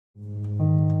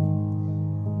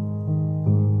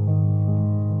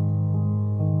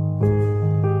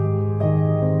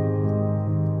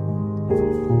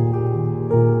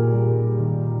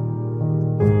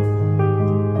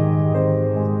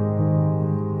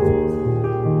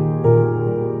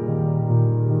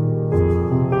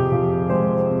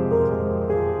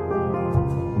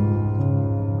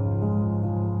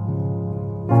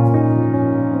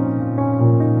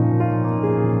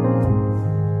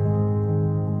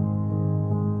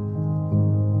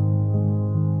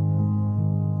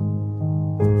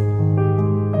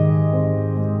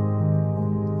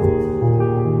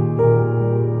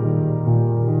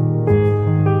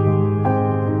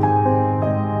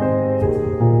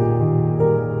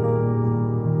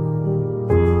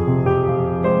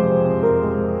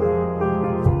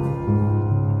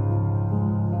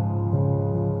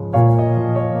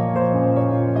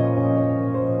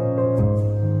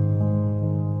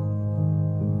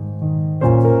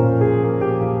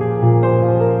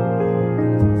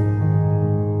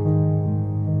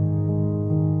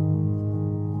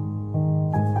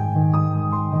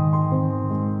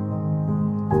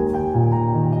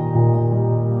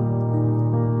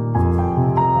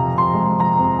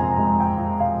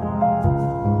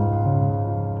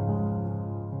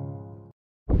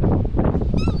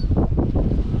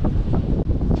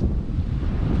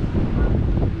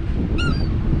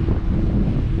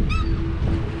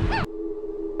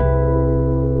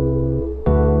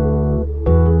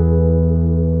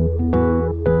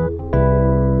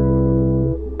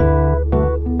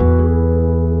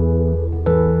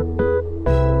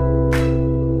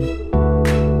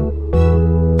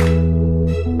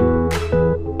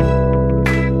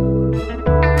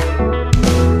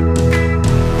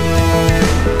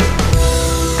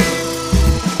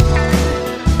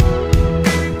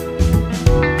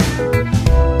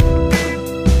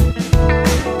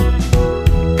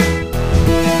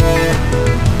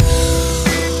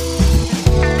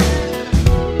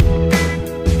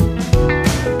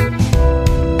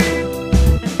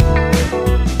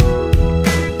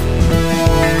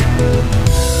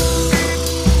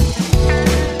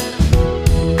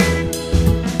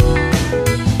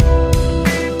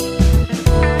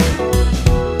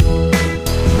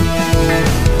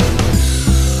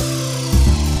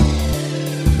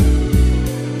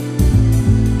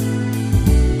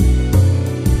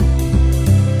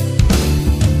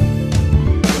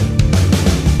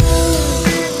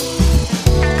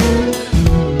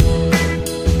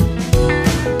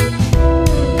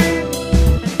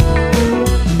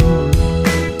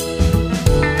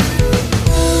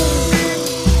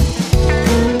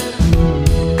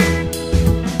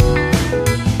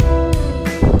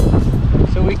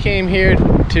came here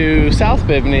to South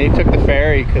Bimini, took the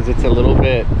ferry because it's a little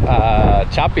bit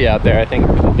choppy out there, I think,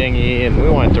 with the dinghy, and we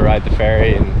wanted to ride the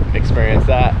ferry and experience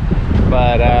that.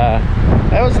 But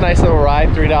that was a nice little ride,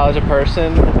 $3 a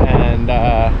person, and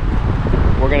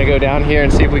we're gonna go down here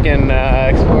and see if we can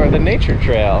explore the nature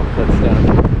trail that's down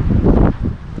here.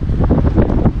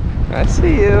 I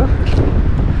see you.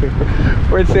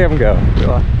 Where'd Sam go?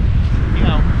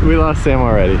 We lost Sam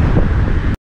already.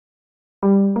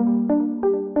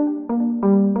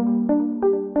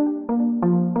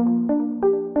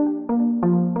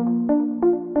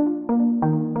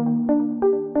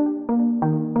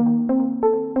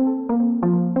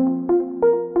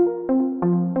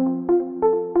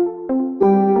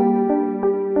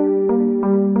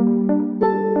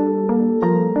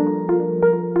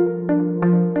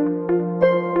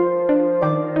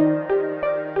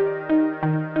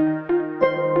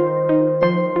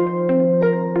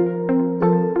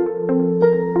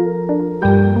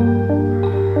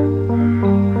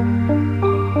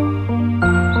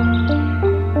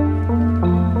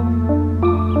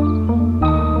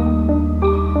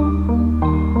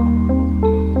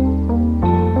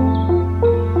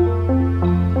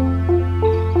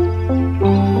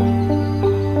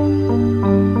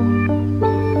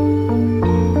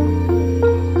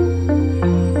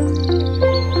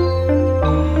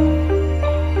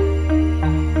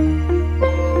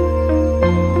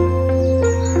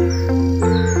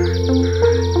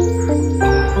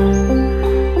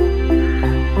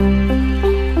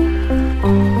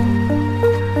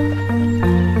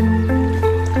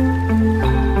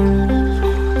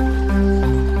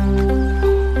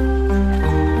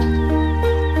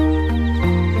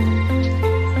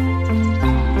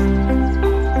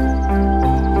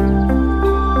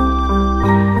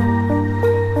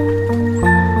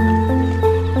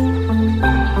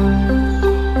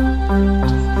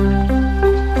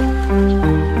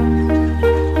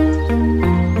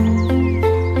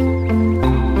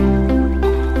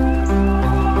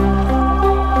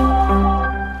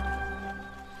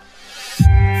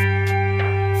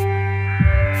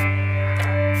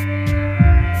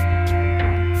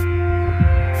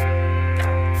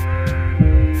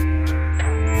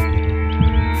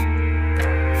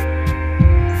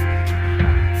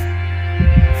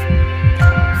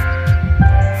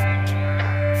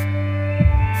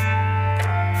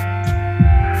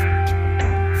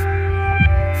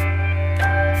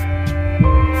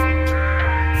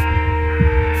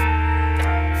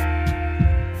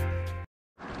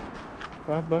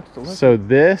 $5 to look. So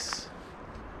this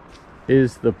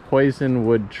is the poison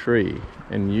wood tree,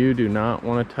 and you do not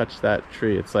want to touch that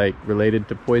tree. It's like related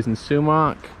to poison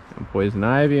sumac and poison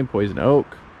ivy and poison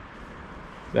oak.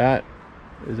 That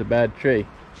is a bad tree.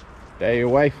 Stay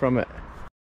away from it.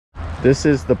 This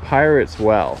is the Pirate's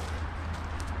Well.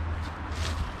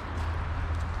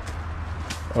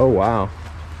 Oh wow.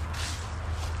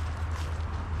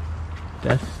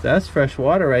 That's fresh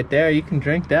water right there. You can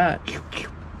drink that.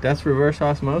 That's reverse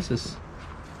osmosis.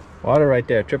 Water right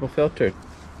there, triple filtered.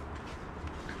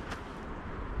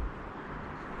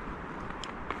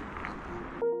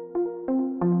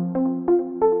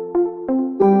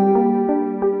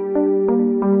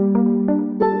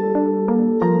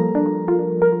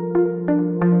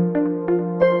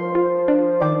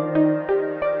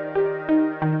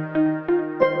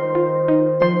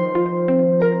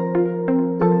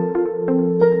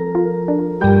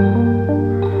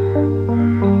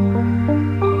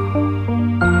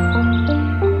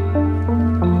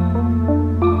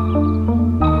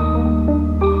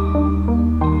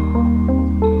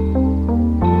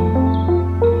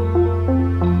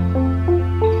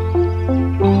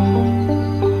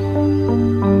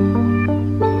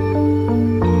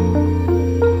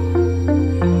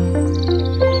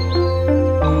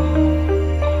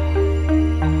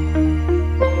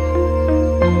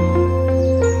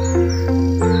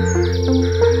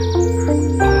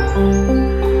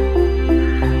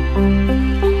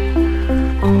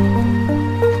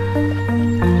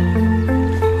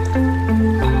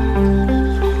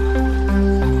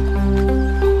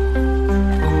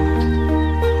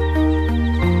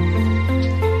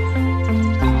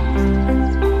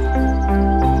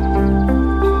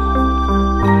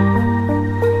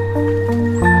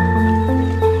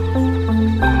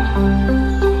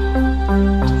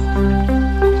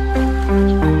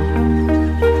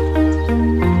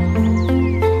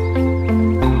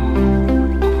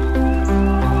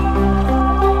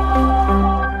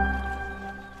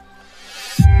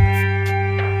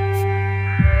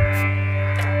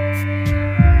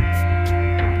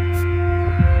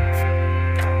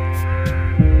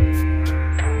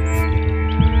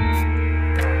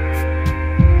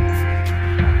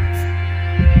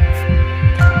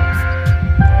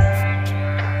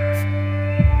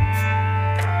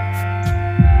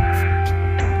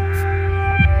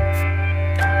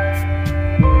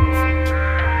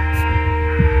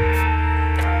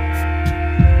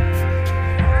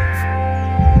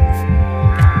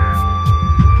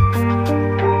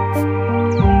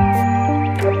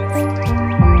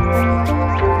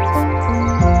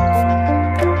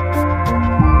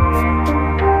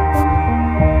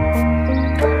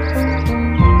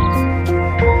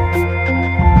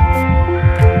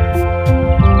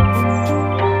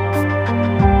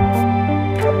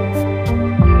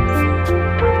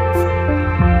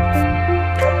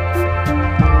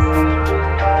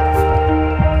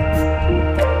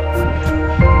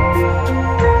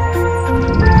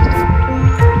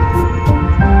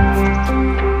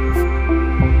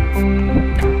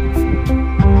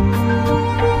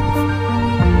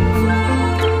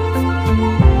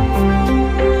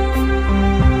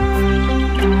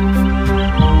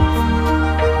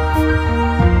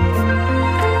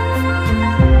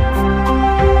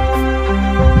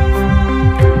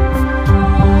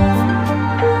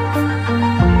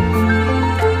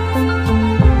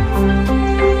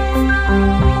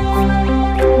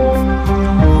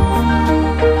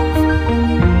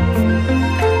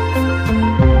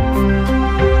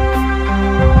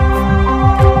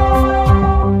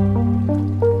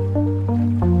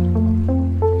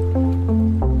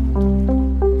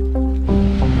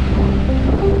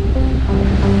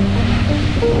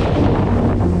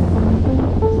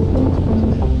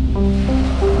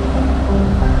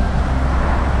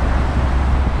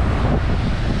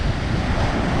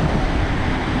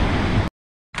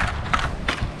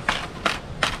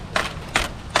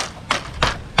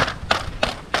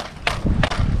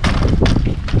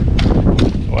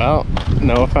 Well,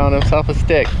 Noah found himself a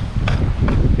stick.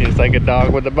 He's like a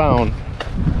dog with a bone.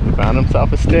 He found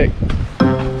himself a stick.